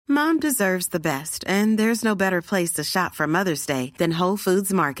Mom deserves the best, and there's no better place to shop for Mother's Day than Whole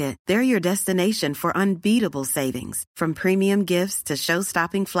Foods Market. They're your destination for unbeatable savings, from premium gifts to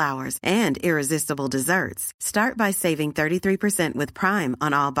show-stopping flowers and irresistible desserts. Start by saving 33% with Prime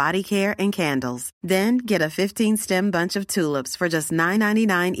on all body care and candles. Then get a 15-stem bunch of tulips for just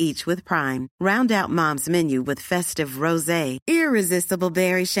 $9.99 each with Prime. Round out Mom's menu with festive rosé, irresistible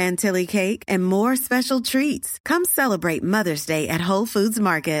berry chantilly cake, and more special treats. Come celebrate Mother's Day at Whole Foods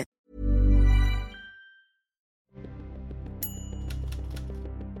Market.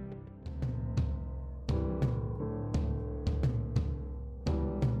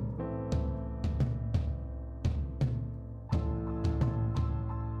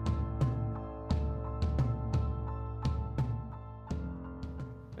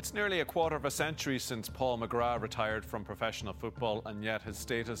 It's nearly a quarter of a century since Paul McGrath retired from professional football, and yet his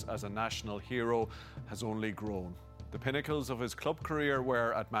status as a national hero has only grown. The pinnacles of his club career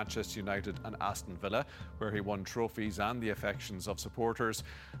were at Manchester United and Aston Villa, where he won trophies and the affections of supporters.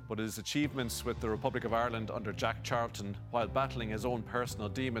 But his achievements with the Republic of Ireland under Jack Charlton, while battling his own personal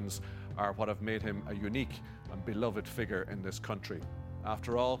demons, are what have made him a unique and beloved figure in this country.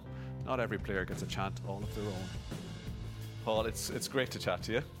 After all, not every player gets a chant all of their own. Paul, it's great to chat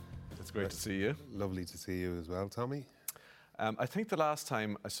to you. It's great to see you. Lovely to see you as well, Tommy. I think the last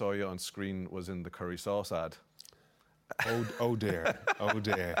time I saw you on screen was in the curry sauce ad. Oh dear, oh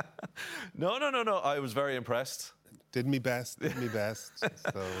dear. No. I was very impressed. Did me best.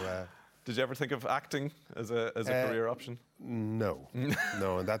 So, did you ever think of acting as a career option? No,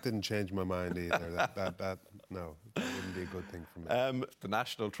 and that didn't change my mind either. That wouldn't be a good thing for me. The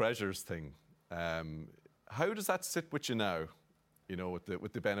National Treasures thing. How does that sit with you now? You know,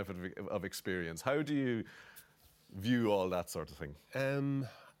 with the benefit of experience, how do you view all that sort of thing?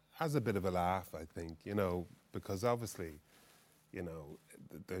 As a bit of a laugh, I think. You know, because obviously, you know,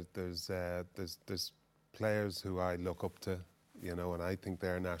 there's players who I look up to, you know, and I think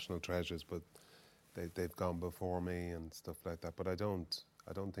they're national treasures, but they've gone before me and stuff like that. But I don't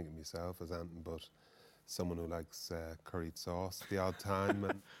think of myself as anything but someone who likes curried sauce the odd time.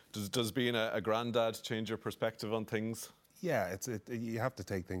 And does being a granddad change your perspective on things? Yeah, you have to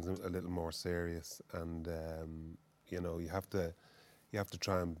take things a little more serious, and you know, you have to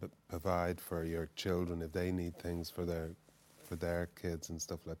try and provide for your children if they need things for their kids and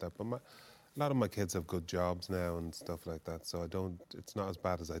stuff like that. But a lot of my kids have good jobs now and stuff like that, so it's not as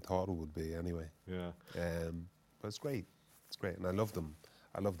bad as I thought it would be anyway. Yeah. But it's great, and I love them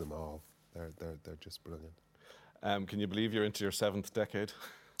all. They're just brilliant. Can you believe you're into your 7th decade?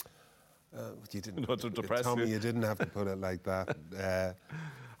 You didn't. Not to depress Tommy, you. You didn't have to put it like that.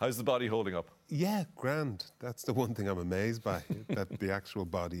 How's the body holding up? Yeah, grand. That's the one thing I'm amazed by, that the actual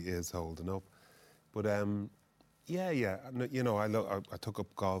body is holding up. But yeah. You know, I took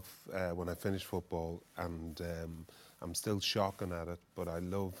up golf when I finished football, and I'm still shocking at it. But I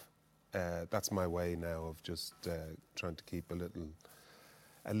love. That's my way now of just trying to keep a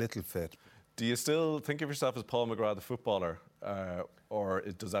little fit. Do you still think of yourself as Paul McGrath, the footballer, or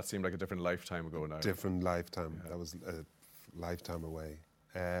does that seem like a different lifetime ago now? Different lifetime. Yeah. That was a lifetime away.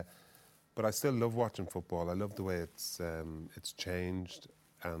 But I still love watching football. I love the way it's changed,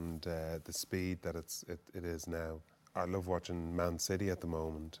 and the speed that it is now. I love watching Man City at the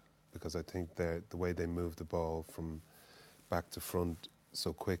moment, because I think the way they move the ball from back to front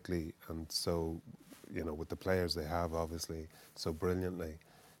so quickly, and so, you know, with the players they have, obviously, so brilliantly.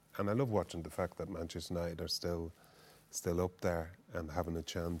 And I love watching the fact that Manchester United are still up there and having a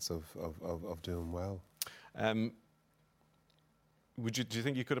chance of doing well. Do you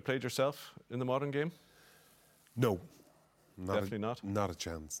think you could have played yourself in the modern game? No. Definitely not? Not a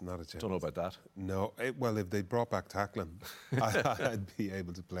chance. Don't know about that. No. Well, if they brought back tackling, I'd be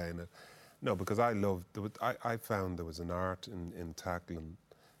able to play in it. No, because I found there was an art in tackling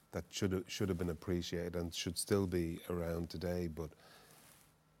that should have been appreciated and should still be around today. But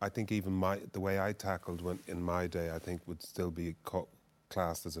I think even the way I tackled in my day, I think would still be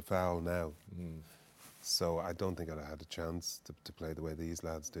classed as a foul now. Mm. So I don't think I'd have had a chance to play the way these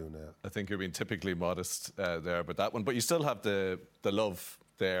lads do now. I think you're being typically modest there about that one, but you still have the love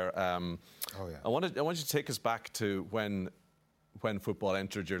there. Oh yeah. I want you to take us back to when football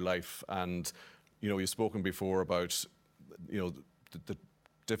entered your life, and you know, you've spoken before about, you know, the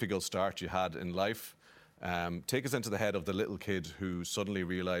difficult start you had in life. Take us into the head of the little kid who suddenly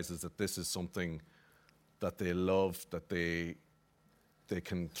realises that this is something that they love, that they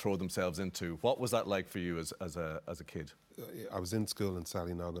can throw themselves into. What was that like for you as a kid? I was in school in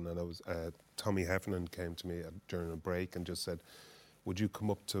Sallynoggin, and Tommy Heffernan came to me during a break and just said, would you come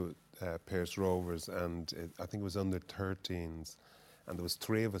up to Pearse Rovers, and I think it was under 13s, And there was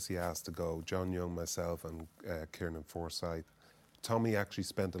 3 of us he asked to go, John Young, myself and Kieran Forsyth. Tommy actually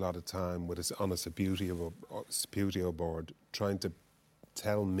spent a lot of time with us on a Saputio board trying to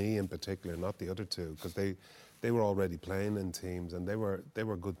tell me in particular, not the other 2, because they were already playing in teams and they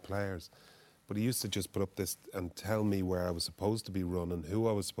were good players. But he used to just put up this and tell me where I was supposed to be running, who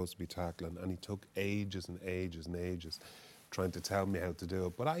I was supposed to be tackling, and he took ages and ages and ages trying to tell me how to do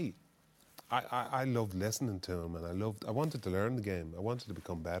it. But I loved listening to him, and I wanted to learn the game. I wanted to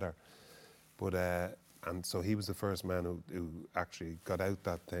become better. But and so he was the first man who actually got out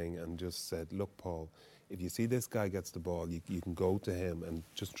that thing and just said, look, Paul, if you see this guy gets the ball, you can go to him and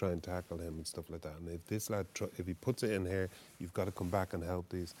just try and tackle him and stuff like that. And if this lad, if he puts it in here, you've got to come back and help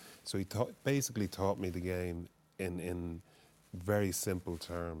these. So he basically taught me the game in very simple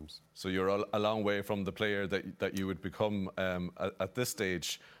terms. So you're a long way from the player that you would become at this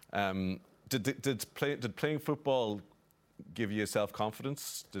stage. Did playing football give you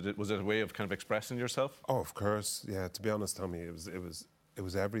self-confidence? Was it a way of kind of expressing yourself? Oh, of course. Yeah. To be honest, Tommy, it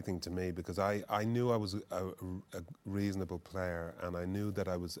was everything to me, because I knew I was a reasonable player, and I knew that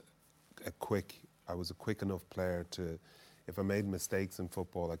I was a quick enough player to, if I made mistakes in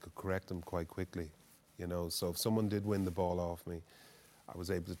football, I could correct them quite quickly, you know. So if someone did win the ball off me, I was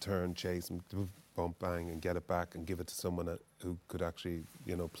able to turn, chase, and bump, bang, and get it back and give it to someone who could actually,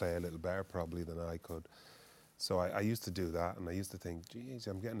 you know, play a little better probably than I could. So I used to do that, and I used to think, geez,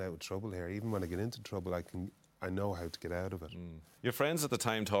 I'm getting out of trouble here. Even when I get into trouble, I know how to get out of it. Your friends at the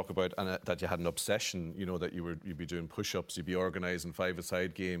time talk about that you had an obsession, you know, that you'd be doing push-ups, you'd be organising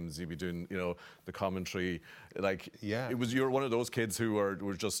 5-a-side games, you'd be doing, you know, the commentary. Like, yeah, you're one of those kids who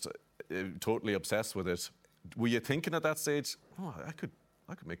were just totally obsessed with it. Were you thinking at that stage, oh, I could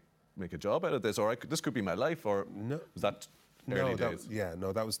make a job out of this, or this could be my life, or no, was that early days?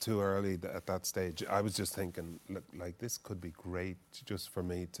 That was too early at that stage. I was just thinking, look, like, this could be great just for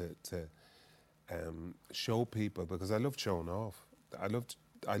me to show people, because I loved showing off. I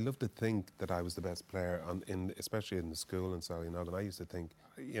loved to think that I was the best player, especially in the school and so, you know. And I used to think,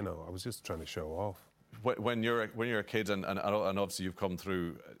 you know, I was just trying to show off. When you're a kid, and obviously you've come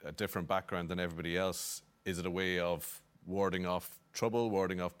through a different background than everybody else, is it a way of warding off trouble,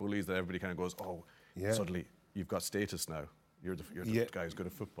 warding off bullies, that everybody kind of goes, oh, yeah, suddenly you've got status now. You're the guy who's good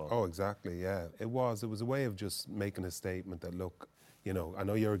at football. Oh, exactly, yeah. It was a way of just making a statement that, look, you know, I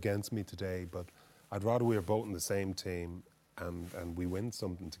know you're against me today, but I'd rather we were both in the same team and we win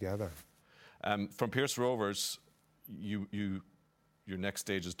something together. From Pearse Rovers, your next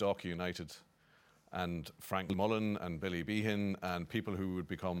stage is Dalkey United, and Frank Mullen and Billy Behan and people who would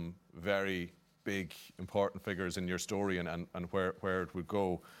become very big, important figures in your story and where it would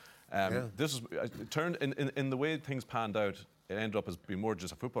go. This was turned in the way things panned out. It ended up as being more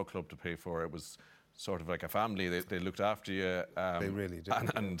just a football club to pay for. It was sort of like a family. They looked after you. They really did,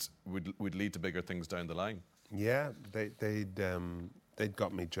 and would lead to bigger things down the line. Yeah, they'd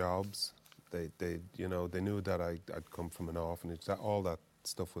got me jobs. They you know, they knew that I'd come from an orphanage. All that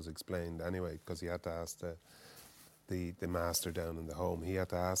stuff was explained anyway, because he had to ask the master down in the home. He had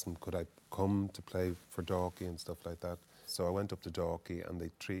to ask him, could I come to play for Dalkey and stuff like that. So I went up to Dalkey, and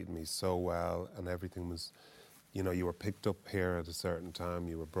they treated me so well, and everything was, you know, you were picked up here at a certain time,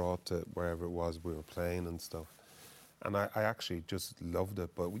 you were brought to wherever it was we were playing and stuff. And I actually just loved it,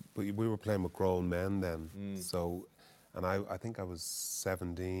 but we were playing with grown men then. So, and I think I was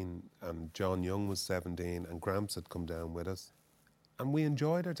 17, and John Young was 17, and Gramps had come down with us. And we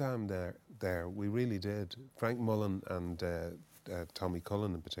enjoyed our time there. We really did. Frank Mullen and Tommy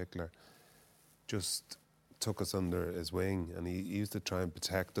Cullen in particular just took us under his wing, and he used to try and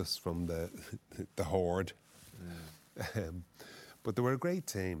protect us from the horde. But they were a great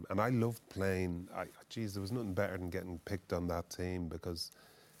team, and I loved playing. There was nothing better than getting picked on that team, because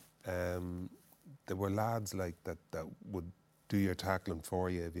there were lads like that would do your tackling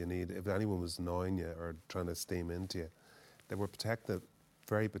for you if anyone was annoying you or trying to steam into you. They were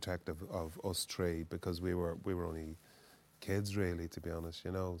very protective of us three, because we were only kids, really, to be honest,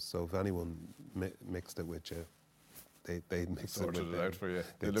 you know. So if anyone mixed it with you, they'd mix it with you. Sorted it out for you.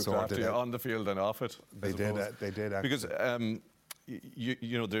 They looked after you on the field and off it. They did actually. Because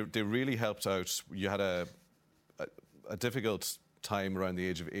you know, they really helped out. You had a difficult time around the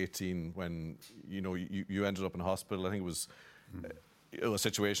age of 18 when, you know, you ended up in hospital. I think it was a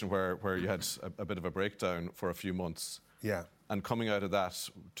situation where you had a bit of a breakdown for a few months. Yeah. And coming out of that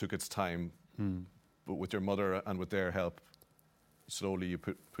took its time. But with your mother and with their help, slowly you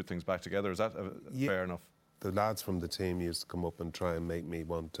put things back together. Is that fair enough? The lads from the team used to come up and try and make me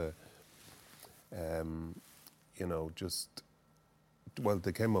want to, you know,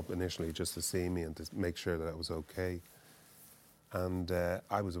 they came up initially just to see me and to make sure that I was okay. And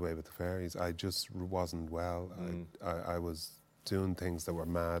I was away with the fairies. I just wasn't well. I was doing things that were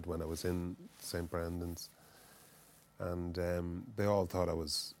mad when I was in St. Brendan's. And they all thought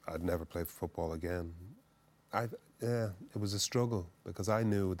I'd never play football again. It was a struggle because I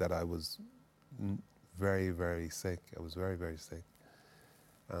knew that I was very, very sick. I was very, very sick.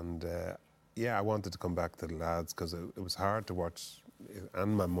 And I wanted to come back to the lads because it was hard to watch.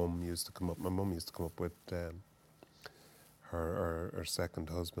 And my mum used to come up. My mum used to come up with her second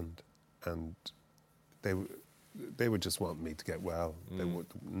husband, and they would just want me to get well. They would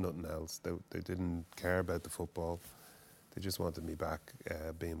nothing else. They didn't care about the football. They just wanted me back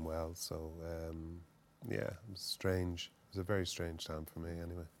being well. So it was strange. It was a very strange time for me,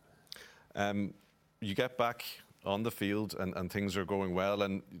 anyway. You get back on the field and things are going well,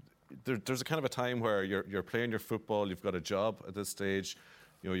 and there's a kind of a time where you're playing your football. You've got a job at this stage.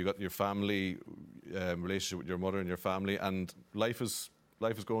 You know, you've got your family relationship with your mother and your family, and life is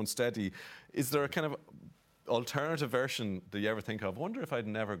going steady. Is there a kind of alternative version that you ever think of? I wonder if I'd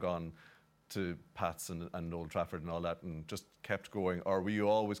never gone to Pats and Old Trafford and all that and just kept going, or were you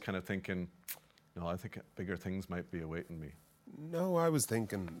always kind of thinking, no, I think bigger things might be awaiting me? No, I was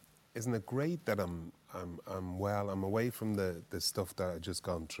thinking, isn't it great that I'm well? I'm away from the stuff that I just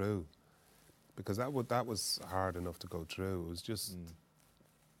gone through, because that was hard enough to go through. It was just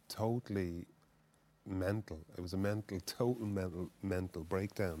totally mental. It was a total mental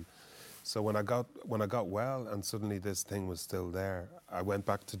breakdown. So when I got well and suddenly this thing was still there, I went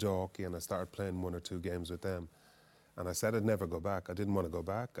back to Dalkey and I started playing 1 or 2 games with them. And I said I'd never go back. I didn't want to go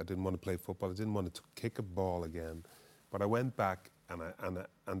back. I didn't want to play football. I didn't want to kick a ball again. But I went back and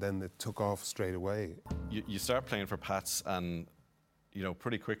then it took off straight away. You start playing for Pats and, you know,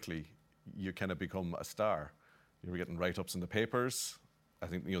 pretty quickly you kind of become a star. You were getting write-ups in the papers. I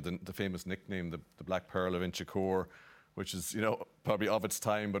think, you know, the famous nickname, the Black Pearl of Inchicore, which is, you know, probably of its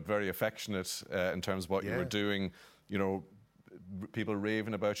time, but very affectionate in terms of what you were doing. You know, people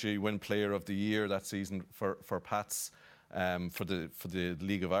raving about you. You win Player of the Year that season for Pats, for the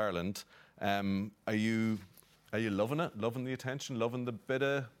League of Ireland. Are you loving it? Loving the attention? Loving the bit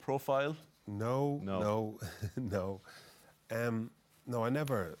of profile? No. No, I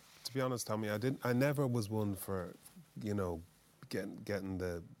never. To be honest, Tommy, I never was one for, you know, getting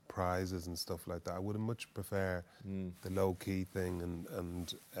the prizes and stuff like that. I would have much prefer the low-key thing,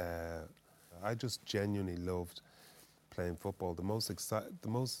 and I just genuinely loved playing football. The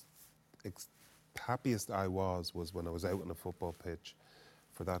happiest I was when I was out on a football pitch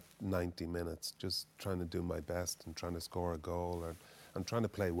for that 90 minutes, just trying to do my best and trying to score a goal and trying to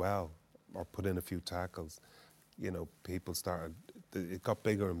play well or put in a few tackles. You know, it got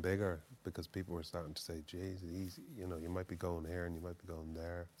bigger and bigger because people were starting to say, geez, you know, you might be going here and you might be going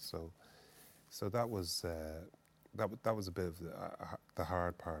there. So that was a bit of the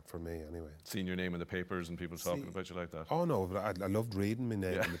hard part for me anyway. Seeing your name in the papers and people talking about you like that? Oh no, but I loved reading my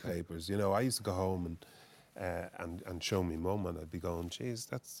name in the papers. You know, I used to go home and show me mum, and I'd be going, geez,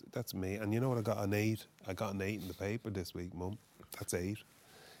 that's me. And you know what, I got an 8. I got an 8 in the paper this week, mum. That's 8.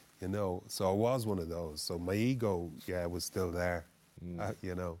 You know, so I was one of those. So my ego, was still there,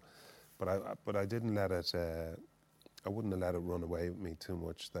 you know. But I didn't let it. I wouldn't have let it run away with me too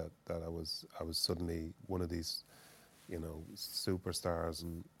much. That I was suddenly one of these, you know, superstars.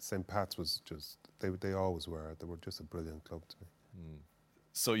 And St. Pat's was just. They always were. They were just a brilliant club to me.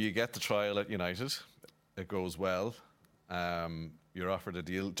 So you get the trial at United. It goes well. You're offered a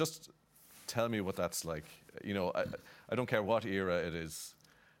deal. Just tell me what that's like. You know, I don't care what era it is.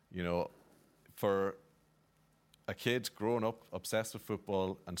 You know, for a kid growing up obsessed with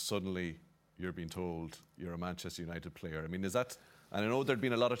football and suddenly you're being told you're a Manchester United player. I mean, is that... And I know there'd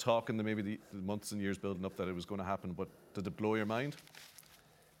been a lot of talk in the months and years building up that it was going to happen, but did it blow your mind?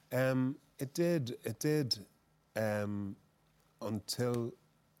 It did. It did. Until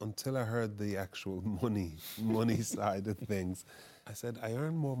I heard the actual money side of things. I said, I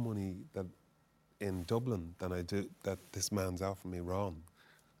earn more money in Dublin than I do that this man's offering me, Ron.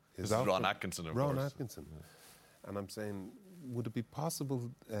 This is Ron Atkinson, of course. Ron Atkinson. Yeah. And I'm saying, would it be possible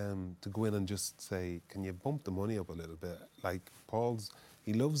to go in and just say, can you bump the money up a little bit? Like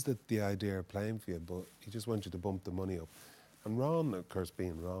he loves the idea of playing for you, but he just wants you to bump the money up. And Ron, of course,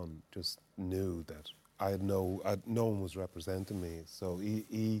 being Ron, just knew that no one was representing me. So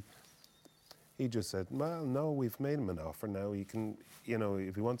he just said, well, no, we've made him an offer now. He can, you know,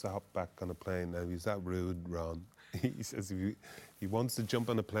 if he wants to hop back on a plane, now he's that rude, Ron. He says if he wants to jump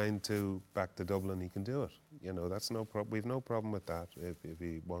on a plane back to Dublin, he can do it. You know, that's no problem. We've no problem with that if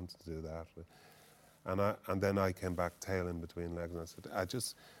he wants to do that. And then I came back tailing between legs and I said,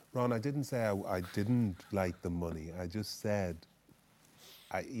 Ron, I didn't say I didn't like the money. I just said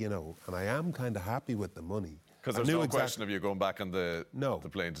and I am kind of happy with the money. Because there's no question of you going back on the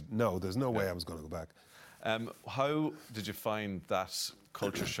plane. No, there's no way I was going to go back. How did you find that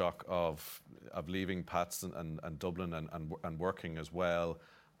culture shock of leaving Pats and Dublin and working as well,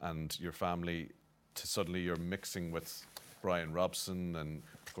 and your family, to suddenly you're mixing with Brian Robson and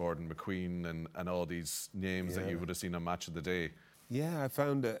Gordon McQueen and all these names that you would have seen on Match of the Day? Yeah, I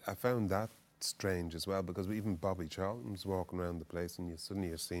found that strange as well, because even Bobby Charlton was walking around the place, and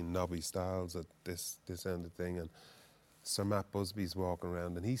you're seeing Nobby Stiles at this end of thing, and Sir Matt Busby's walking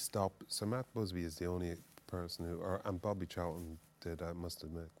around, and he stopped. Sir Matt Busby is the only person and Bobby Charlton did, I must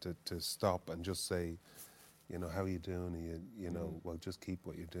admit, to stop and just say, how are you doing? Well, just keep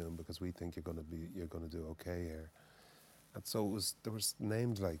what you're doing, because we think you're going to do okay here. And so there was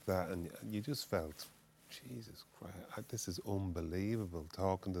names like that, and you just felt, Jesus Christ, this is unbelievable,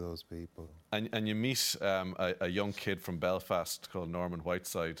 talking to those people. And you meet a young kid from Belfast called Norman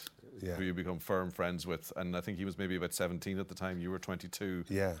Whiteside, who you become firm friends with, and I think he was maybe about 17 at the time. You were 22.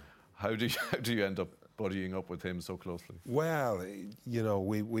 Yeah. How do you end up buddying up with him so closely? Well,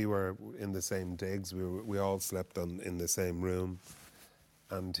 we were in the same digs. We all slept in the same room,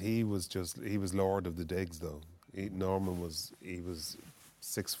 and he was lord of the digs though. Norman was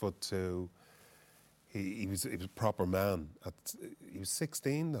 6'2". He was a proper man. He was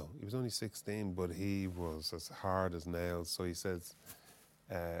 16 though. He was only 16, but he was as hard as nails. So he says,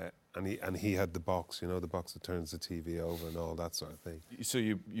 and he had the box, the box that turns the TV over and all that sort of thing. So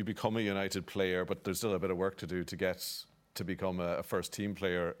you become a United player, but there's still a bit of work to do to get to become a first team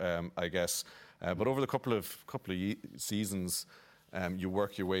player, I guess. But over the couple of seasons, you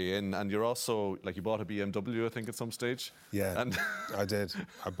work your way in, and you're also, like, you bought a BMW, I think, at some stage. Yeah, and I did.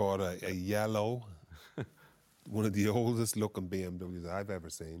 I bought a yellow, one of the oldest looking BMWs I've ever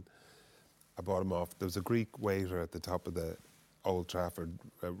seen. I bought them off. There was a Greek waiter at the top of the Old Trafford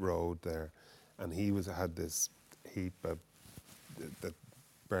Road there, and he had this heap that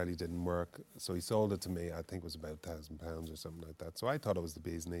barely didn't work. So he sold it to me. I think it was about £1,000 or something like that. So I thought it was the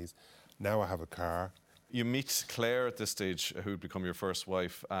bee's knees. Now I have a car. You meet Claire at this stage, who would become your first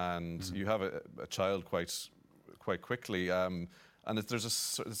wife, and you have a child quite quickly. And there's a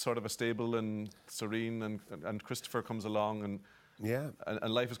sort of a stable and serene, and Christopher comes along, and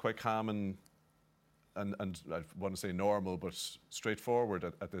life is quite calm and I want to say normal, but straightforward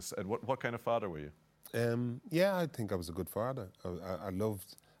at this. And what kind of father were you? I think I was a good father. I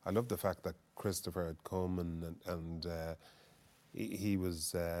loved the fact that Christopher had come, and he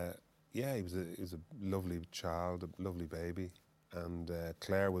was he was a lovely child, a lovely baby, and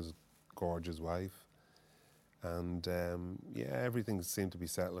Claire was a gorgeous wife, and everything seemed to be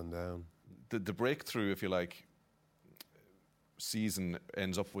settling down. The breakthrough, if you like, season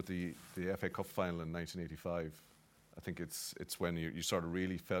ends up with the FA Cup final in 1985. I think it's when you sort of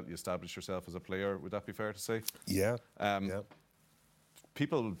really felt you established yourself as a player. Would that be fair to say? Yeah. Younger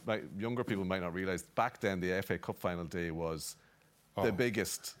people might not realise, back then the FA Cup final day was the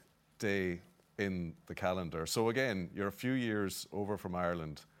biggest day in the calendar. So again, you're a few years over from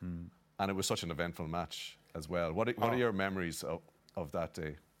Ireland, and it was such an eventful match as well. What are your memories of that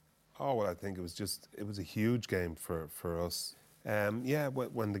day? Oh, well, I think it was a huge game for us.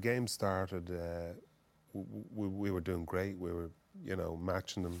 When the game started, we were doing great. We were,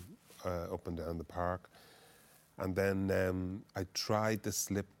 matching them up and down the park. And then I tried to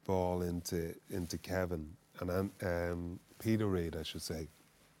slip ball into Kevin, and then Peter Reid, I should say.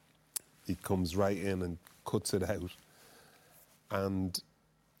 He comes right in and cuts it out. And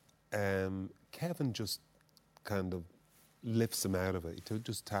Kevin just kind of lifts him out of it. He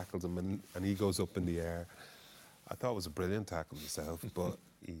just tackles him, and he goes up in the air. I thought it was a brilliant tackle myself, but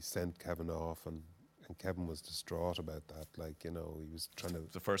he sent Kevin off, and Kevin was distraught about that. He was trying to...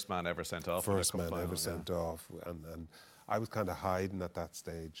 The first man ever sent off. First man ever sent off. And I was kind of hiding at that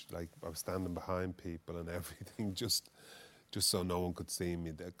stage. I was standing behind people and everything, just so no one could see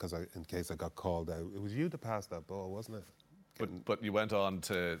me, because in case I got called out. It was you that passed that ball, wasn't it? But you went on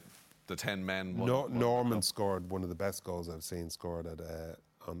to the 10 men. Norman scored one of the best goals I've seen scored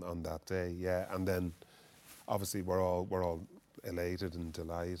on that day. Yeah, and then obviously we're all elated and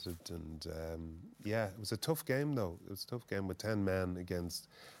delighted, and it was a tough game though. It was a tough game with 10 men against,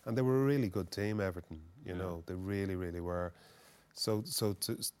 and they were a really good team, Everton. They really, really were. So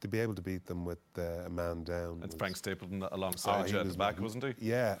to be able to beat them with a man down. And Frank Stapleton alongside you at the back, wasn't he?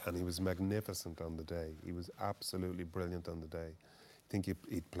 Yeah, and he was magnificent on the day. He was absolutely brilliant on the day. I think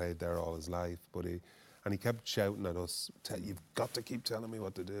he'd played there all his life, but he kept shouting at us, "You've got to keep telling me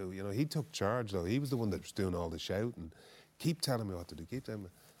what to do." He took charge though. He was the one that was doing all the shouting. Keep telling me what to do. Keep telling me.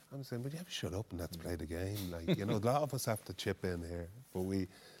 I'm saying, "Would you ever shut up and let's play the game?" Like, you know, a lot of us have to chip in here, but we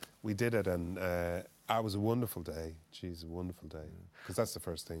did it, and it was a wonderful day. Jeez, a wonderful day, because that's the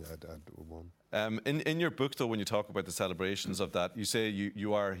first thing I'd won. In your book, though, when you talk about the celebrations of that, you say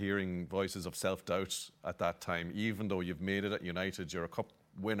you are hearing voices of self-doubt at that time, even though you've made it at United, you're a cup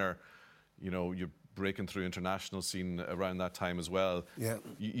winner, you know, you're breaking through international scene around that time as well. Yeah.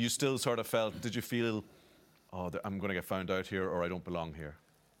 You still sort of felt, did you feel, oh, I'm going to get found out here, or I don't belong here?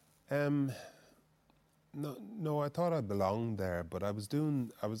 No, I thought I belonged there, but I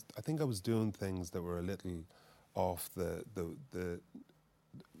think I was doing things that were a little off the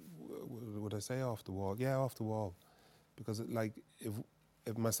would I say off the wall? Yeah, off the wall. Because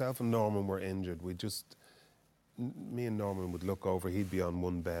if myself and Norman were injured, me and Norman would look over, he'd be on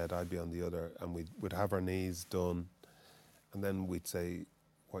one bed, I'd be on the other, and we'd have our knees done, and then we'd say,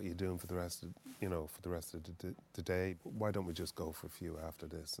 "What are you doing for the rest of the day? Why don't we just go for a few after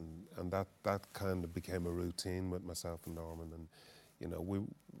this?" And that kind of became a routine with myself and Norman, and you know, we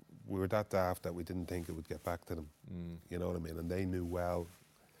were that daft that we didn't think it would get back to them. You know what I mean? And they knew well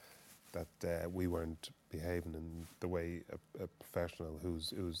that we weren't behaving in the way a professional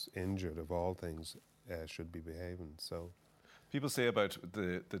who's injured, of all things, should be behaving. So people say about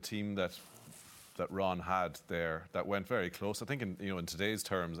the team that Ron had there that went very close. I think in today's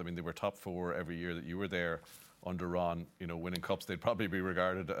terms, I mean, they were top 4 every year that you were there under Ron. You know, winning cups, they'd probably be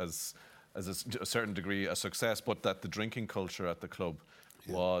regarded as a certain degree a success, but that the drinking culture at the club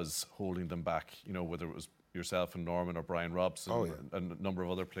was holding them back. You know, whether it was yourself and Norman or Brian Robson and a number of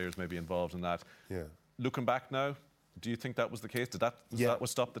other players maybe involved in that. Yeah. Looking back now, do you think that was the case? Was that what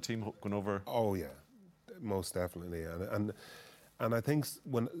stopped the team going over? Oh yeah, most definitely. And I think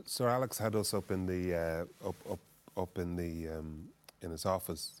when Sir Alex had us up in the up in his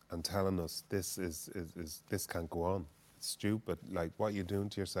office and telling us this this can't go on. It's stupid. Like, what you're doing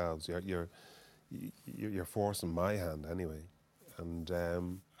to yourselves. You're forcing my hand anyway. And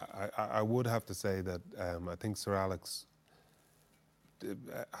I would have to say that I think Sir Alex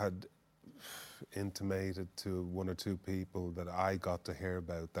had intimated to one or two people that I got to hear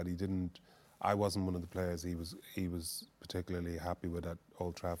about that I wasn't one of the players he was particularly happy with at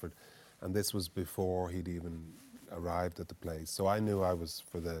Old Trafford, and this was before he'd even arrived at the place. So I knew I was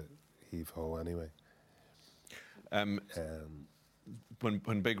for the heave-ho anyway. When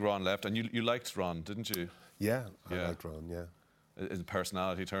Big Ron left, and you liked Ron, didn't you? Yeah, I liked Ron. Yeah, in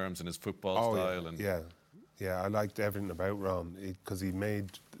personality terms, in his football style, yeah, I liked everything about Ron because he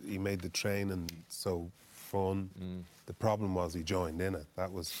made the training so fun. The problem was he joined in it.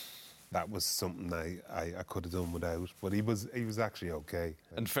 That was something I could have done without, but he was actually okay.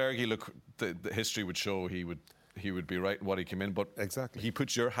 And Fergie, look, the history would show he would be right in what he came in, but exactly, he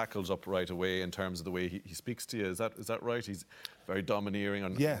put your hackles up right away in terms of the way he speaks to you. Is that right? He's very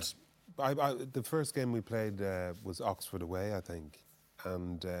domineering. Yes. The first game we played was Oxford away, I think,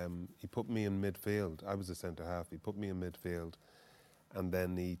 and he put me in midfield. I was a centre half. He put me in midfield, and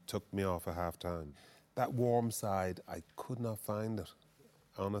then he took me off at half time. That warm side, I could not find it.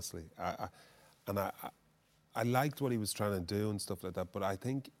 Honestly, I liked what he was trying to do and stuff like that. But I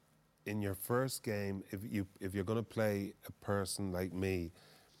think in your first game, if you're going to play a person like me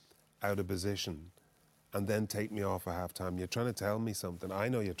out of position and then take me off at half time, you're trying to tell me something. I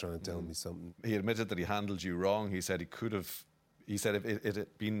know you're trying to tell me something. He admitted that he handled you wrong. He said if he'd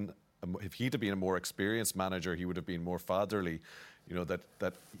have been a more experienced manager, he would have been more fatherly. You know,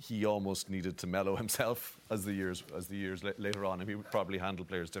 that he almost needed to mellow himself as the years later on, and he would probably handle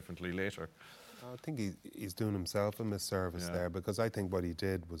players differently later. I think he's doing himself a misservice there, because I think what he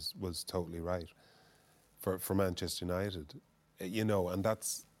did was totally right for Manchester United. You know, and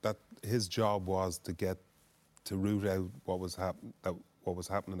that his job was to root out what was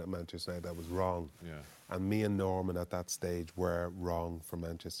happening at Manchester United that was wrong. Yeah. And me and Norman at that stage were wrong for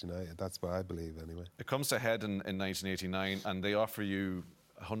Manchester United. That's what I believe, anyway. It comes to head in 1989, and they offer you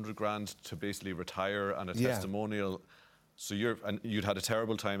 $100,000 to basically retire and a testimonial. So you'd had a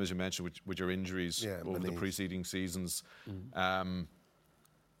terrible time, as you mentioned, with your injuries over the preceding seasons. Do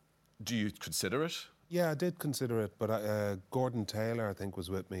you consider it? Yeah, I did consider it, but Gordon Taylor, I think, was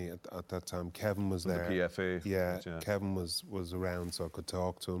with me at that time. Kevin was there. The PFA. Yeah, Kevin was around, so I could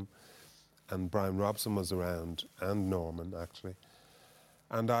talk to him. And Brian Robson was around, and Norman, actually.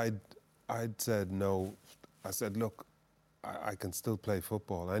 And I'd said no. I said, look, I can still play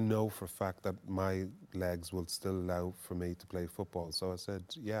football. I know for a fact that my legs will still allow for me to play football. So I said,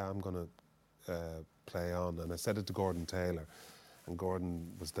 yeah, I'm going to play on. And I said it to Gordon Taylor. And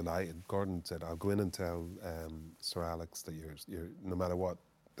Gordon was delighted. Gordon said, I'll go in and tell Sir Alex that you're no matter what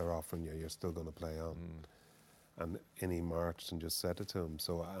they're offering you, you're still going to play on. And in he marched and just said it to him.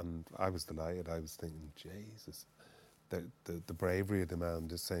 So, and I was delighted. I was thinking, Jesus, the bravery of the man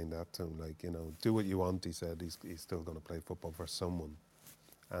just saying that to him, like, you know, do what you want, he said. He's still going to play football for someone.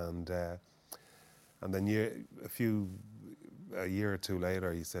 And then a year or two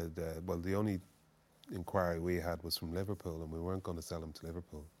later, he said, well, the only inquiry we had was from Liverpool, and we weren't going to sell him to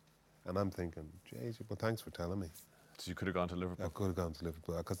Liverpool. And I'm thinking, geez, well, thanks for telling me. So you could have gone to Liverpool? I could have gone to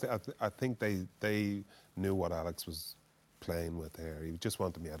Liverpool, because I think they knew what Alex was playing with here. He just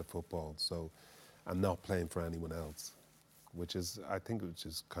wanted me out of football, so, and not playing for anyone else, which is, I think, which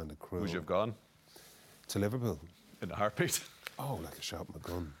is kind of cruel. Would you have gone? To Liverpool? In a heartbeat? Oh, like a shot from a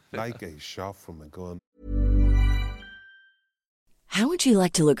gun. Like a shot from a gun. How would you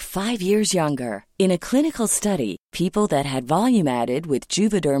like to look 5 years younger? In a clinical study, people that had volume added with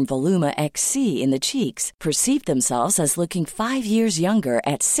Juvederm Voluma XC in the cheeks perceived themselves as looking 5 years younger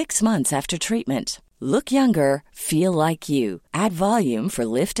at 6 months after treatment. Look younger, feel like you. Add volume for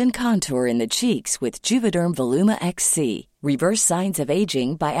lift and contour in the cheeks with Juvederm Voluma XC. Reverse signs of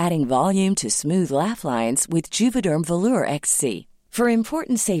aging by adding volume to smooth laugh lines with Juvederm Volure XC. For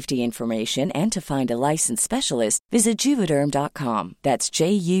important safety information and to find a licensed specialist, visit Juvederm.com. That's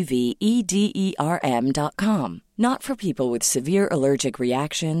JUVEDERM.com. Not for people with severe allergic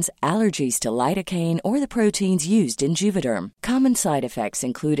reactions, allergies to lidocaine, or the proteins used in Juvederm. Common side effects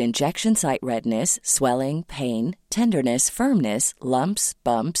include injection site redness, swelling, pain, tenderness, firmness, lumps,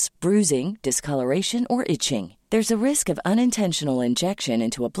 bumps, bruising, discoloration, or itching. There's a risk of unintentional injection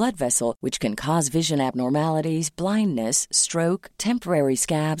into a blood vessel, which can cause vision abnormalities, blindness, stroke, temporary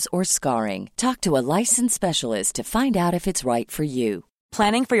scabs, or scarring. Talk to a licensed specialist to find out if it's right for you.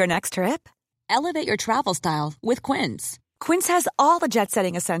 Planning for your next trip? Elevate your travel style with Quince. Quince has all the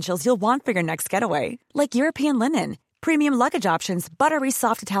jet-setting essentials you'll want for your next getaway, like European linen, premium luggage options, buttery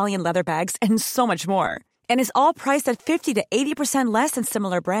soft Italian leather bags, and so much more. And is all priced at 50 to 80% less than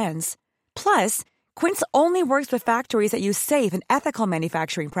similar brands. Plus, Quince only works with factories that use safe and ethical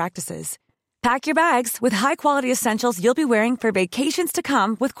manufacturing practices. Pack your bags with high-quality essentials you'll be wearing for vacations to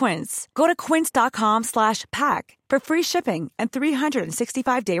come with Quince. Go to quince.com/pack for free shipping and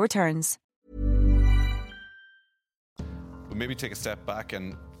 365-day returns. But maybe take a step back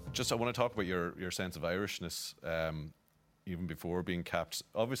and just, I want to talk about your sense of Irishness, even before being capped.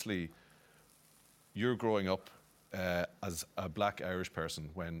 Obviously, you're growing up as a black Irish person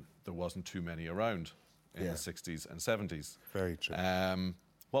when there wasn't too many around in the 60s and 70s. Very true.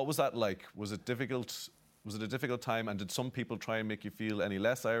 What was that like? Was it difficult? Was it a difficult time? And did some people try and make you feel any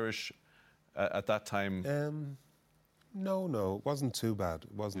less Irish at that time? No, it wasn't too bad.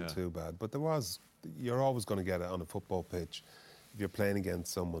 It wasn't too bad. But you're always going to get it on a football pitch. If you're playing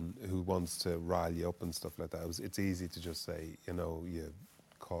against someone who wants to rile you up and stuff like that, it's easy to just say, you know, you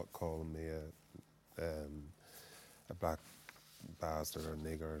call me a black bastard or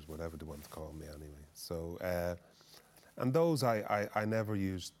nigger or whatever they want to call me anyway. So, and those I never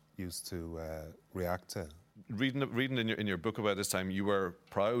used to react to. Reading in your book about this time, you were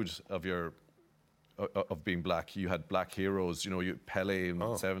proud of being black. You had black heroes, you know, Pele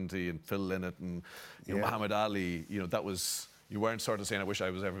in '70 and Phil Lynott and Muhammad Ali. You know, that was, you weren't sort of saying, I wish I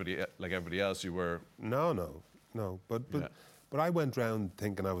was like everybody else. You were. No. But I went round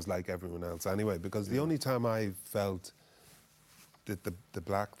thinking I was like everyone else anyway, because the only time I felt that the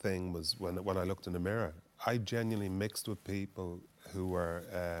black thing was when I looked in the mirror. I genuinely mixed with people who were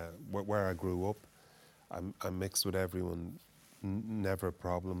where I grew up. I mixed with everyone, never a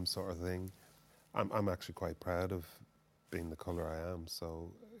problem sort of thing. I'm actually quite proud of being the colour I am.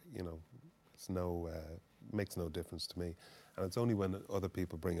 So, you know, it's makes no difference to me. And it's only when other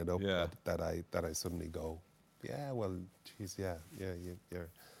people bring it up that I suddenly go, yeah, well, geez, you're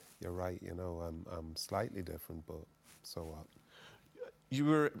right. You know, I'm slightly different, but so what? You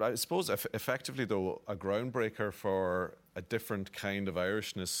were, I suppose, effectively, though, a groundbreaker for a different kind of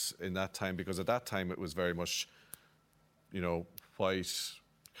Irishness in that time, because at that time it was very much, you know, white,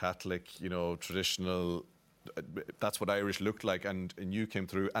 Catholic, you know, traditional. That's what Irish looked like, and you came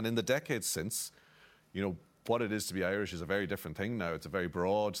through. And in the decades since, you know, what it is to be Irish is a very different thing now. It's a very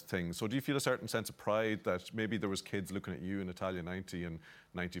broad thing. So do you feel a certain sense of pride that maybe there was kids looking at you in Italia 90 and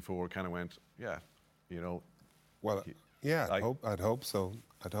 94 kind of went, yeah, you know. Well, yeah, I'd hope so.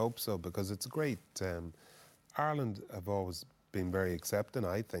 I'd hope so, because it's a great. Ireland have always been very accepting,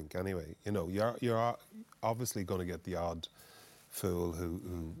 I think. Anyway, you know, you're obviously going to get the odd fool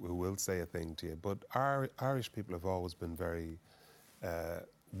who will say a thing to you, but Irish people have always been very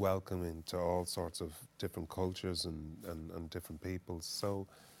welcoming to all sorts of different cultures and different peoples. So,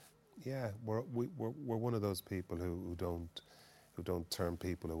 yeah, we're one of those people who don't who don't turn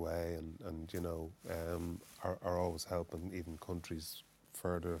people away, and you know, are always helping even countries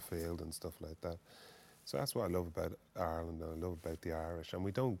further afield and stuff like that. So that's what I love about Ireland, and I love about the Irish. And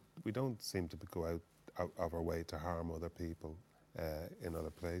we don't seem to go out of our way to harm other people in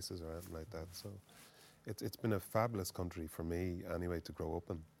other places or anything like that. So it's been a fabulous country for me anyway to grow up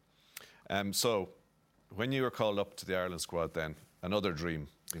in. So when you were called up to the Ireland squad, then another dream,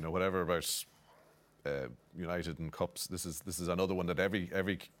 you know, whatever about United and cups. This is another one that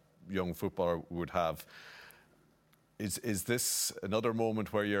every young footballer would have. Is this another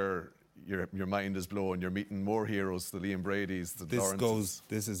moment where your mind is blown? You're meeting more heroes, the Liam Brady's, the Lawrences.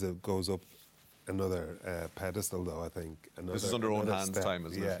 This goes up another pedestal, though. I think this is under Owen Hand's time,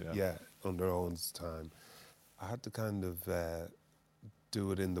 isn't it? Yeah, under Owen's time. I had to kind of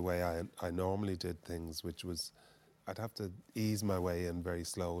do it in the way I normally did things, which was I'd have to ease my way in very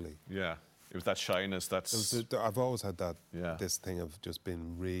slowly. Yeah, it was that shyness. I've always had that. Yeah. This thing of just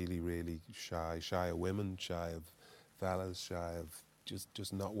being really, really shy of women, shy of fellas, shy of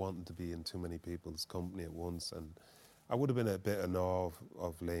just not wanting to be in too many people's company at once. And I would have been a bit in awe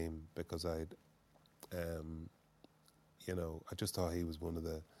of Liam because you know, I just thought he was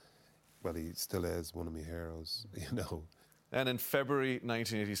he still is one of my heroes, you know. And in February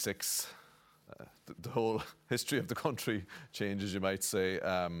 1986, the whole history of the country changes, you might say.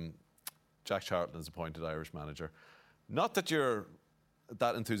 Jack Charlton is appointed Irish manager. Not that you're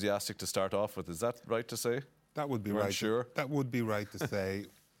that enthusiastic to start off with, is that right to say? That would be right. Sure. That would be right to say.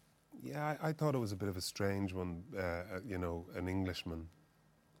 Yeah, I thought it was a bit of a strange one. You know, an Englishman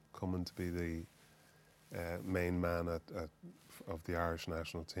coming to be the main man of the Irish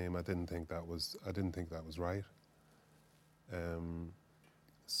national team. I didn't think that was right.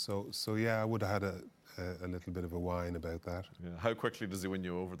 So yeah, I would have had a little bit of a whine about that. Yeah. How quickly does he win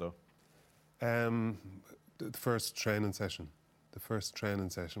you over, though? The first training session. The first training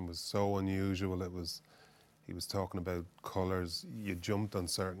session was so unusual. He was talking about colours. You jumped on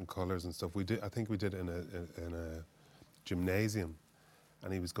certain colours and stuff. I think we did it in a gymnasium,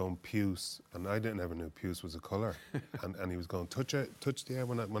 and he was going puce, and I never knew puce was a colour. and he was going touch the air.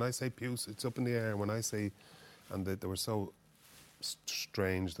 When I say puce, it's up in the air. When I say, and they were so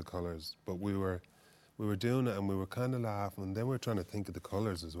strange, the colours. But we were doing it, and we were kind of laughing, and then we were trying to think of the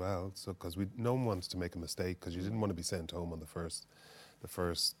colours as well. So because no one wants to make a mistake, because you didn't want to be sent home on the first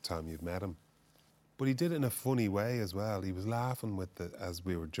time you've met him. But he did it in a funny way as well. He was laughing as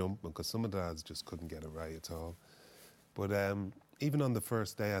we were jumping, because some of the lads just couldn't get it right at all. But even on the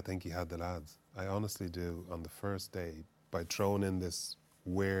first day, I think he had the lads. I honestly do. On the first day, by throwing in this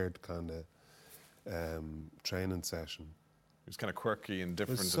weird kind of training session. It was kind of quirky and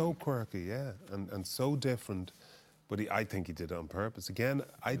different. It was so quirky, yeah, and so different. But I think he did it on purpose. Again,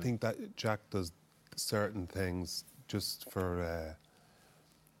 I think that Jack does certain things just for...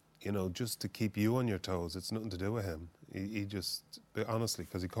 you know, just to keep you on your toes. It's nothing to do with him. He just, honestly,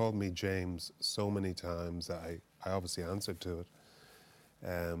 because he called me James so many times that I obviously answered to it.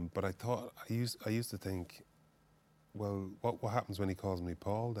 But I thought, I used to think, well, what happens when he calls me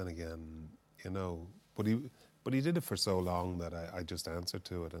Paul then again? You know, but he did it for so long that I just answered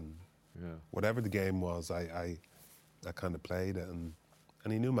to it, and whatever the game was, I kind of played it, and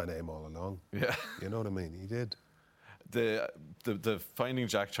he knew my name all along. Yeah, you know what I mean. He did. The Finding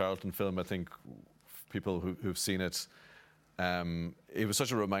Jack Charlton film, I think people who've seen it, it was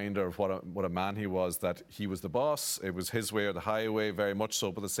such a reminder of what a man he was, that he was the boss. It was his way or the highway, very much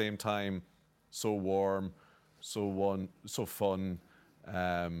so, but at the same time, so warm, so fun,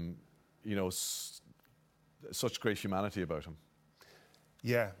 you know, such great humanity about him.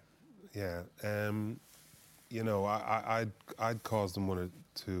 Yeah. You know, I'd caused him one or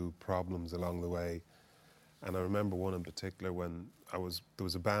two problems along the way. And I remember one in particular when there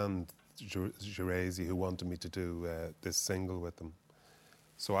was a band, Gerazi, who wanted me to do this single with them.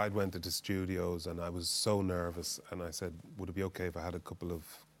 So I went to the studios, and I was so nervous, and I said, would it be okay if I had a couple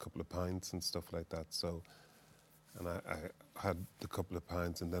of pints and stuff like that? So, and I had a couple of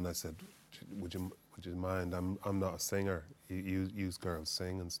pints, and then I said, would you mind? I'm not a singer. You girls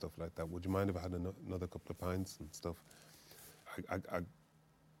sing and stuff like that. Would you mind if I had another couple of pints and stuff? I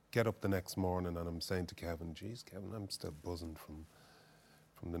get up the next morning, and I'm saying to Kevin, geez, Kevin, I'm still buzzing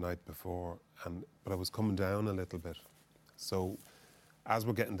from the night before. But I was coming down a little bit. So as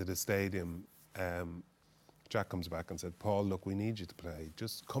we're getting to the stadium, Jack comes back and said, Paul, look, we need you to play.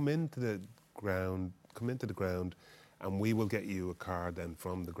 Just come into the ground, and we will get you a card then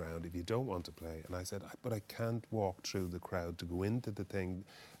from the ground if you don't want to play. And I said, but I can't walk through the crowd to go into the thing.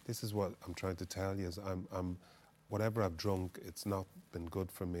 This is what I'm trying to tell you, is I'm whatever I've drunk, it's not been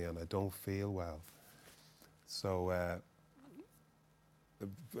good for me, and I don't feel well. So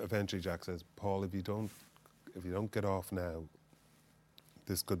eventually Jack says, Paul, if you don't get off now,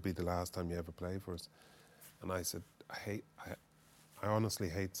 this could be the last time you ever play for us. And I said, I honestly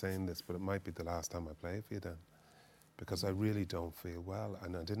hate saying this, but it might be the last time I play for you then, because I really don't feel well,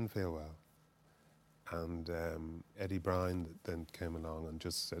 and I didn't feel well. And Eddie Bryan then came along and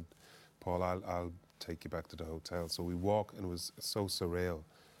just said, Paul, I'll take you back to the hotel. So we walked, and it was so surreal.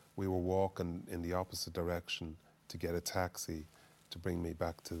 We were walking in the opposite direction to get a taxi to bring me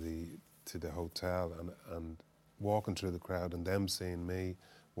back to the hotel, and walking through the crowd, and them seeing me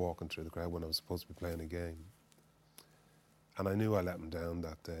walking through the crowd when I was supposed to be playing a game. And I knew I let them down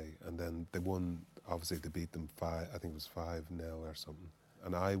that day. And then they won, obviously they beat them 5, I think it was 5-0 or something.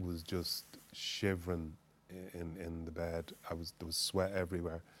 And I was just shivering in the bed. There was sweat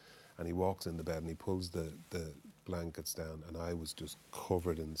everywhere. And he walks in the bed and he pulls the blankets down, and I was just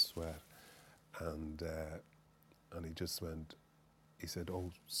covered in sweat. And he just went, he said,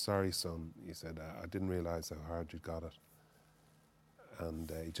 "Oh, sorry, son." He said, "I didn't realise how hard you got it."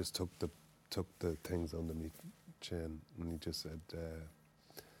 And he just took the things under my chin, and he just said,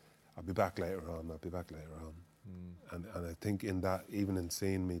 "I'll be back later on. I'll be back later on." And I think in that, even in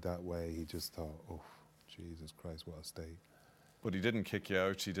seeing me that way, he just thought, "Oh, Jesus Christ, what a state." But he didn't kick you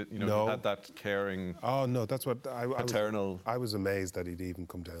out. He did, No. He had that caring. Oh no, that's what paternal. I was amazed that he'd even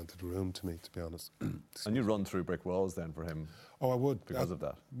come down to the room to me, to be honest. And you run through brick walls then for him. Oh, I would because of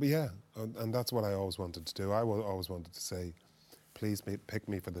that. But yeah, and that's what I always wanted to do. I always wanted to say, "Please pick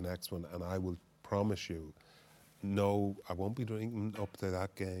me for the next one, and I will promise you, no, I won't be drinking up to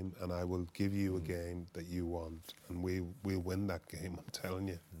that game, and I will give you a game that you want, and we'll win that game. I'm telling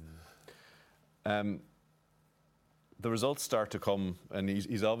you." The results start to come, and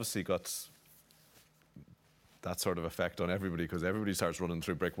he's obviously got that sort of effect on everybody, because everybody starts running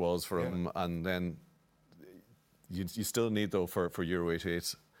through brick walls for him. And then you still need, though, for Euro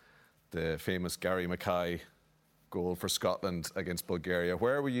 88, the famous Gary Mackay goal for Scotland against Bulgaria.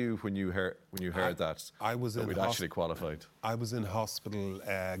 Where were you when you heard that? I was that we'd actually qualified. I was in hospital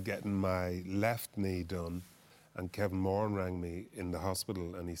getting my left knee done. And Kevin Moran rang me in the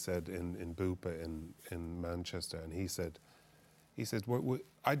hospital, and he said in Bupa in Manchester, and he said,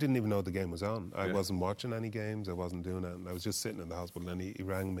 I didn't even know the game was on. I wasn't watching any games. I wasn't doing it. I was just sitting in the hospital, and he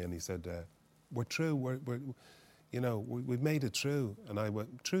rang me and he said, "We're through. We've made it through." And I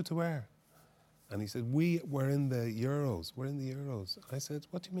went, "Through to where?" And he said, "We're in the Euros. We're in the Euros." I said,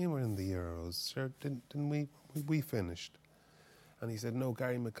 "What do you mean we're in the Euros? Sure, didn't we finished?" And he said, "No,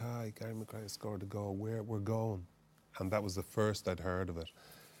 Gary Mackay scored a goal. We're going." And that was the first I'd heard of it.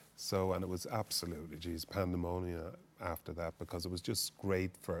 So, and it was absolutely, pandemonium after that, because it was just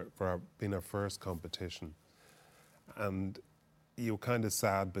great for being our first competition. And you were kind of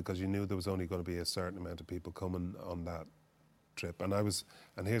sad because you knew there was only going to be a certain amount of people coming on that trip. And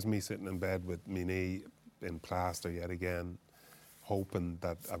here's me sitting in bed with my knee in plaster yet again, hoping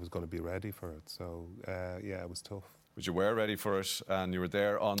that I was going to be ready for it. So, it was tough. But you were ready for it, and you were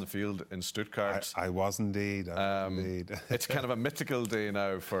there on the field in Stuttgart. I was indeed. It's kind of a mythical day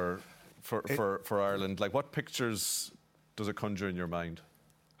now for Ireland. Like, what pictures does it conjure in your mind?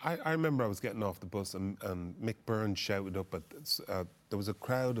 I remember I was getting off the bus, and Mick Byrne shouted up at there was a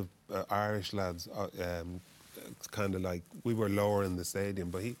crowd of Irish lads, kind of like, we were lower in the stadium,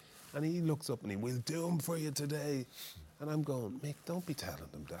 but he looks up and "We'll do them for you today." And I'm going, "Mick, don't be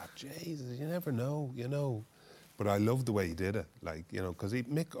telling them that. Jesus, you never know, But I loved the way he did it, because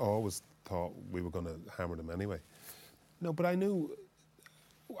Mick always thought we were going to hammer them anyway. No, but I knew,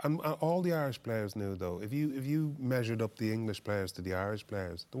 and all the Irish players knew, though, if you measured up the English players to the Irish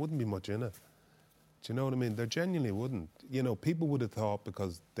players, there wouldn't be much in it. Do you know what I mean? There genuinely wouldn't. People would have thought,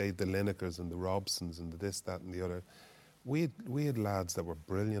 because the Linekers and the Robsons and the this, that and the other, we had lads that were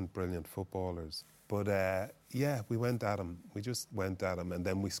brilliant footballers. But, we went at them. We just went at them, and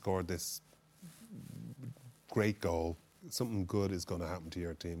then we scored this great goal. Something good is going to happen to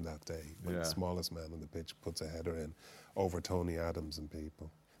your team that day when the smallest man on the pitch puts a header in over Tony Adams and people.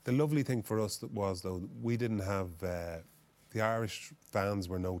 The lovely thing for us was, though, we didn't have... the Irish fans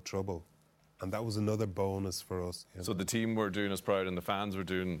were no trouble. And that was another bonus for us. So the team were doing us proud, and the fans were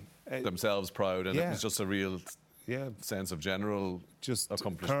doing themselves proud, and it was just a real sense of general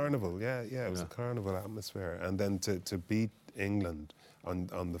accomplishment. Carnival, it was a carnival atmosphere. And then to beat England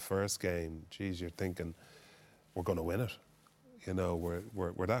on the first game, geez, you're thinking, we're going to win it.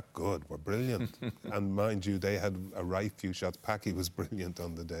 We're that good. We're brilliant. And mind you, they had a right few shots. Packy was brilliant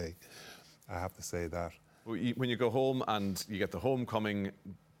on the day. I have to say that. When you go home and you get the homecoming,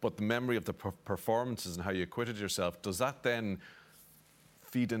 but the memory of the performances and how you acquitted yourself, does that then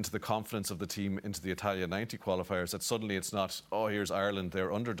feed into the confidence of the team into the Italia 90 qualifiers, that suddenly it's not, oh, here's Ireland,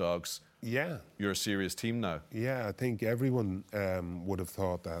 they're underdogs. Yeah. You're a serious team now. Yeah, I think everyone would have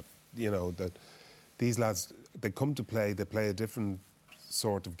thought that, that these lads, they come to play, they play a different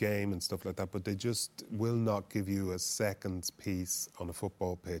sort of game and stuff like that, but they just will not give you a second's piece on a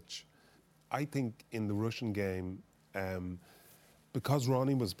football pitch. I think in the Russian game, because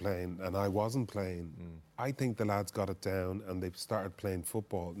Ronnie was playing and I wasn't playing, I think the lads got it down and they started playing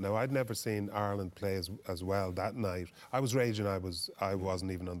football. Now, I'd never seen Ireland play as well that night. I was raging, I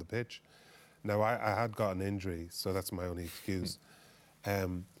wasn't even on the pitch. Now, I had got an injury, so that's my only excuse.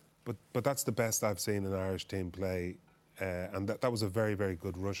 But that's the best I've seen an Irish team play, and that was a very, very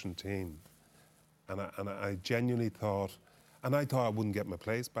good Russian team. And I genuinely thought, and I thought I wouldn't get my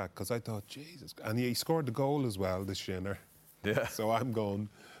place back, because I thought, Jesus, and he scored the goal as well, the Shinner. Yeah. So I'm going,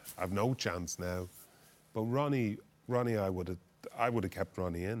 I've no chance now. But Ronnie, I would have kept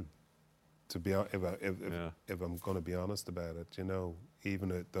Ronnie in, to be if I'm going to be honest about it,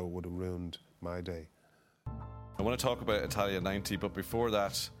 even though it would have ruined my day. I want to talk about Italia 90, but before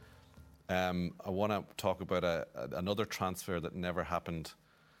that, I want to talk about another transfer that never happened.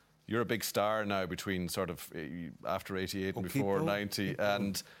 You're a big star now between sort of after 88 and before 90.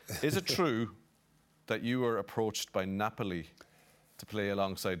 And is it true that you were approached by Napoli to play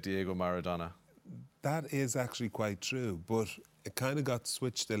alongside Diego Maradona? That is actually quite true, but it kind of got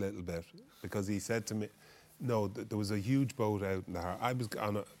switched a little bit, because he said to me, no, there was a huge boat out in the harbour. I was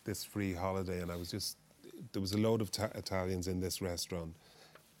on this free holiday, and there was a load of Italians in this restaurant,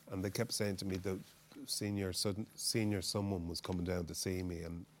 and they kept saying to me that senior someone was coming down to see me,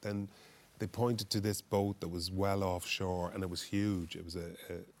 and then they pointed to this boat that was well offshore, and it was huge. It was a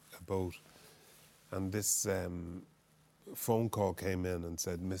boat, and this phone call came in and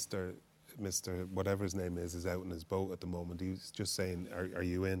said, Mr. whatever his name is out in his boat at the moment. He was just saying, are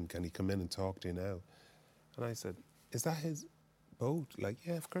you in? Can he come in and talk to you now? And I said, is that his boat? Like,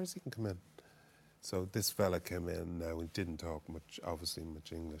 yeah, of course he can come in. So this fella came in now and didn't talk much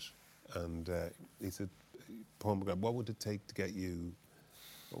English. And he said, Paul McGrath, what would it take to get you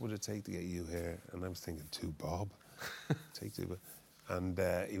here? And I was thinking, 2 bob. Take 2 bob. And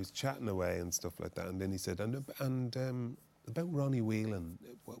he was chatting away and stuff like that. And then he said, and about Ronnie Whelan,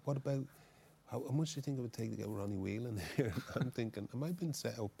 what about, how much do you think it would take to get Ronnie Whelan here? And I'm thinking, am I being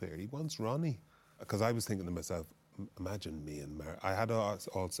set up here? He wants Ronnie. Because I was thinking to myself, imagine me and I had all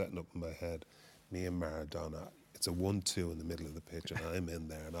setting up in my head, me and Maradona. It's a 1-2 in the middle of the pitch, and I'm in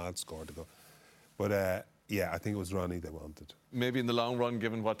there, and I'll score the goal. But I think it was Ronnie they wanted. Maybe in the long run,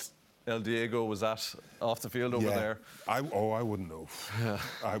 given what El Diego was at off the field over there. I wouldn't know.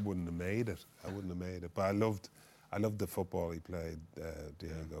 I wouldn't have made it. But I loved the football he played,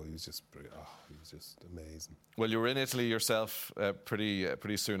 Diego. He was just amazing. Well, you were in Italy yourself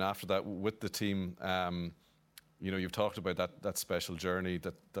pretty soon after that with the team. You've talked about that special journey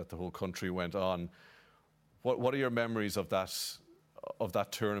that the whole country went on. What are your memories of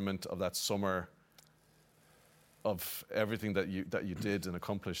that tournament, of that summer, of everything that you did and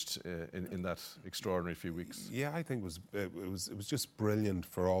accomplished in that extraordinary few weeks? Yeah, I think it was just brilliant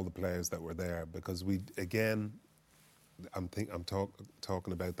for all the players that were there, because I'm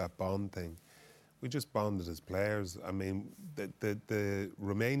talking about that bond thing. We just bonded as players. I mean, the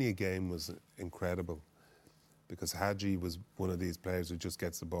Romania game was incredible, because Hadji was one of these players who just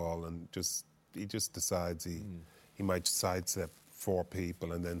gets the ball and he just decides he might sidestep 4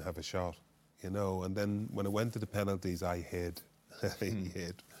 people and then have a shot, And then when it went to the penalties, I hid. He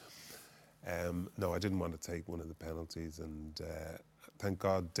hid. No, I didn't want to take one of the penalties, and thank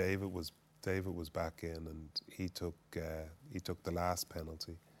God David was back in, and he took the last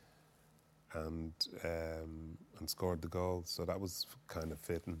penalty and scored the goal. So that was kind of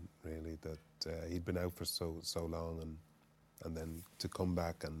fitting, really, that he'd been out for so long, and then to come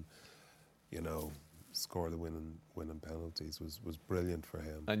back and score the winning penalties was brilliant for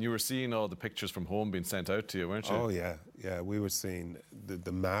him. And you were seeing all the pictures from home being sent out to you, weren't you? Oh yeah. We were seeing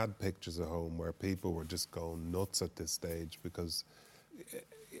the mad pictures at home where people were just going nuts at this stage, because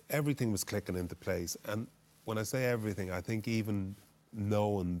everything was clicking into place. And when I say everything, I think even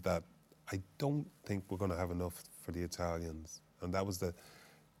knowing that I don't think we're going to have enough for the Italians, and that was the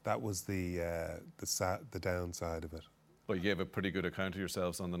downside of it. But you gave a pretty good account of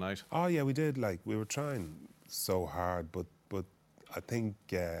yourselves on the night. Oh yeah, we did. Like, we were trying so hard, but I think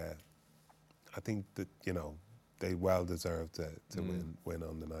that they well deserved to win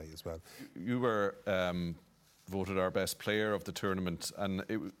on the night as well. You were voted our best player of the tournament, and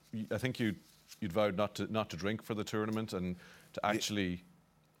I think you'd vowed not to drink for the tournament and to actually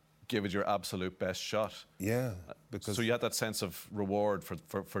gave it your absolute best shot. Yeah, because so you had that sense of reward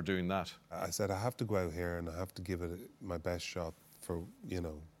for doing that. I said I have to go out here and I have to give it my best shot for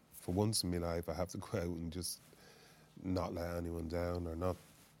once in my life. I have to go out and just not let anyone down, or not,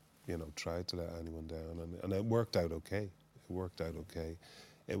 try to let anyone down. And it worked out okay.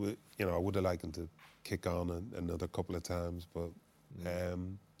 It was, I would have liked to kick on another couple of times, but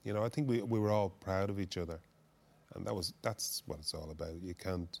I think we were all proud of each other, and that's what it's all about. You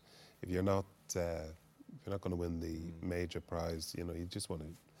can't, if you're not going to win the major prize, you just want to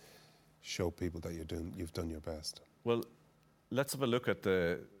show people that you've done your best. Well, let's have a look at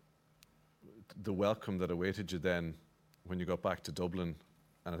the welcome that awaited you then when you got back to Dublin,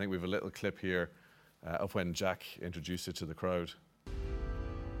 and I think we have a little clip here of when Jack introduced you to the crowd.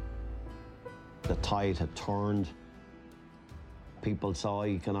 The tide had turned. People saw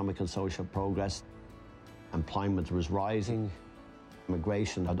economic and social progress. Employment was rising.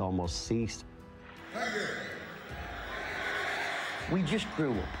 Immigration had almost ceased. We just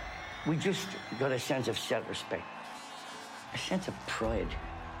grew up. We just got a sense of self-respect, a sense of pride.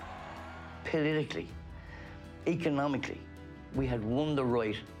 Politically, economically, we had won the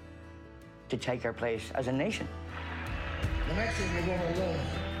right to take our place as a nation. The next thing we're going to lose.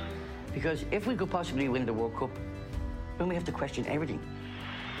 Because if we could possibly win the World Cup, then we have to question everything.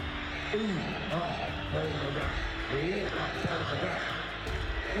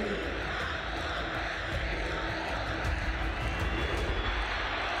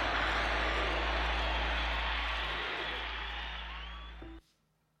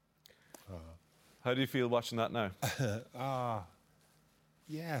 How do you feel watching that now?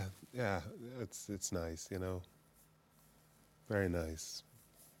 Yeah, it's nice, very nice.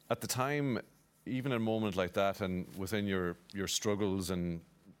 At the time, even in a moment like that, and within your struggles, and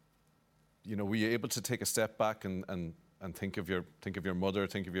were you able to take a step back and think of your mother,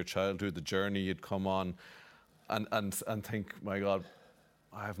 think of your childhood, the journey you'd come on, and think, my God,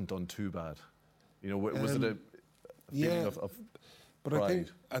 I haven't done too bad. Was it a feeling of but pride?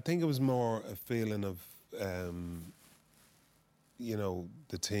 I think it was more a feeling of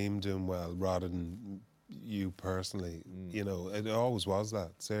the team doing well rather than you personally. It always was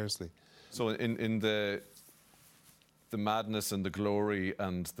that, seriously. So in the madness and the glory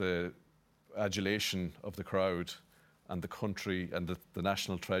and the adulation of the crowd and the country and the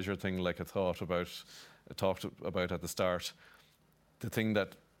national treasure thing, like I talked about at the start, the thing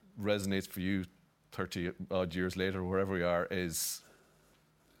that resonates for you 30 odd years later, wherever we are, is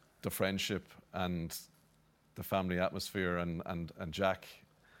the friendship and the family atmosphere and Jack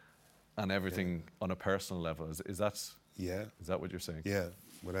and everything on a personal level. Is that what you're saying? Yeah,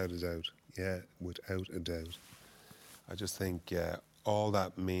 without a doubt. Yeah, without a doubt. I just think all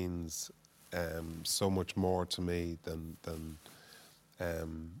that means so much more to me than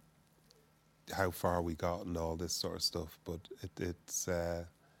how far we got and all this sort of stuff. But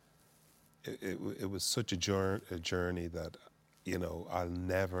it was such a journey that I'll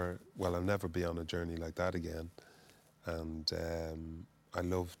never be on a journey like that again. And I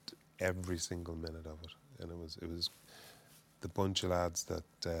loved every single minute of it, and it was the bunch of lads that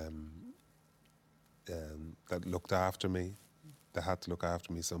looked after me. They had to look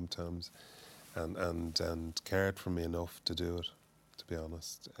after me sometimes, and cared for me enough to do it, to be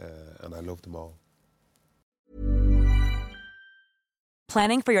honest. And I loved them all.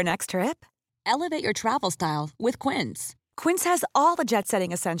 Planning for your next trip? Elevate your travel style with Quince. Quince has all the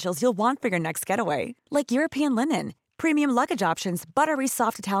jet-setting essentials you'll want for your next getaway, like European linen, premium luggage options, buttery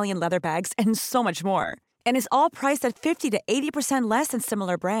soft Italian leather bags, and so much more. And is all priced at 50 to 80% less than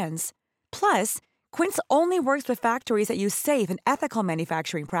similar brands. Plus, Quince only works with factories that use safe and ethical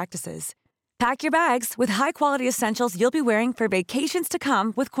manufacturing practices. Pack your bags with high-quality essentials you'll be wearing for vacations to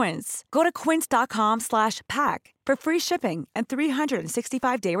come with Quince. Go to quince.com/pack for free shipping and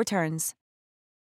 365-day returns.